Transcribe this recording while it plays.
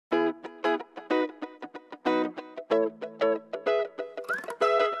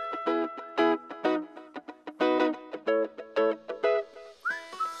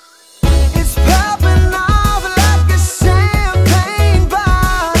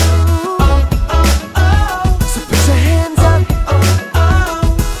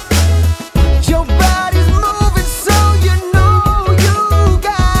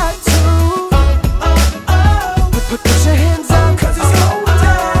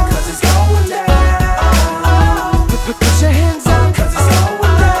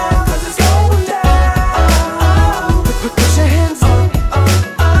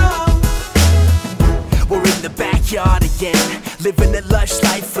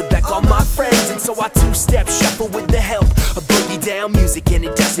I two-step shuffle with the help of boogie down music. And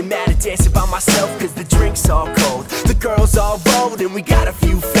it doesn't matter dancing by myself, cause the drink's all cold, the girls all rolled, and we got a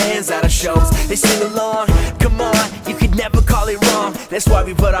few fans at our shows. They sing along, come on, you could never call it wrong. That's why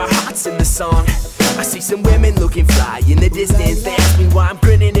we put our hearts in the song. I see some women looking fly in the distance. They ask me why I'm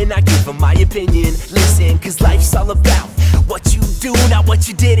grinning and I give them my opinion. Listen, cause life's all about what you do, not what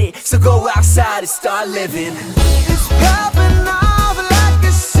you didn't. So go outside and start living. It's popping off like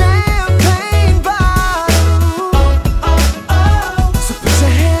a champagne bottle. So put your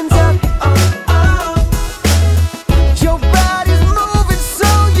hands up. Your body's moving, so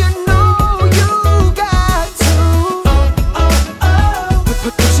you know you got to.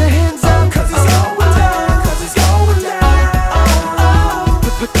 Put your hands up. Cause it's going down. Cause it's going down.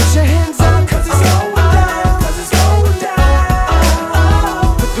 Put your hands up. Cause it's going down. Cause it's going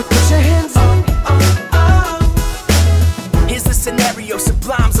down. Put your hands up. Here's the scenario,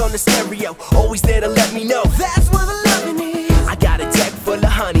 Sublime's on the stereo, always there to let me know That's where the loving is. I got a deck full of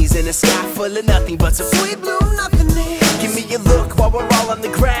honeys and a sky full of nothing but some Sweet blue nothingness. Give me a look while we're all on the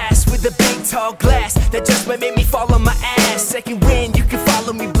grass with a big tall glass that just might make me fall on my ass. Second wind, you can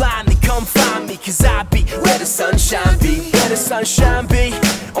follow me blindly, come find me, cause I be where the sunshine be, where the sunshine be.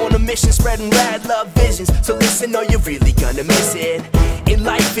 On a mission spreading rad love visions, so listen or you're really gonna miss it. In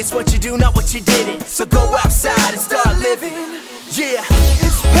life it's what you do, not what you didn't. So go outside and start living. Yeah.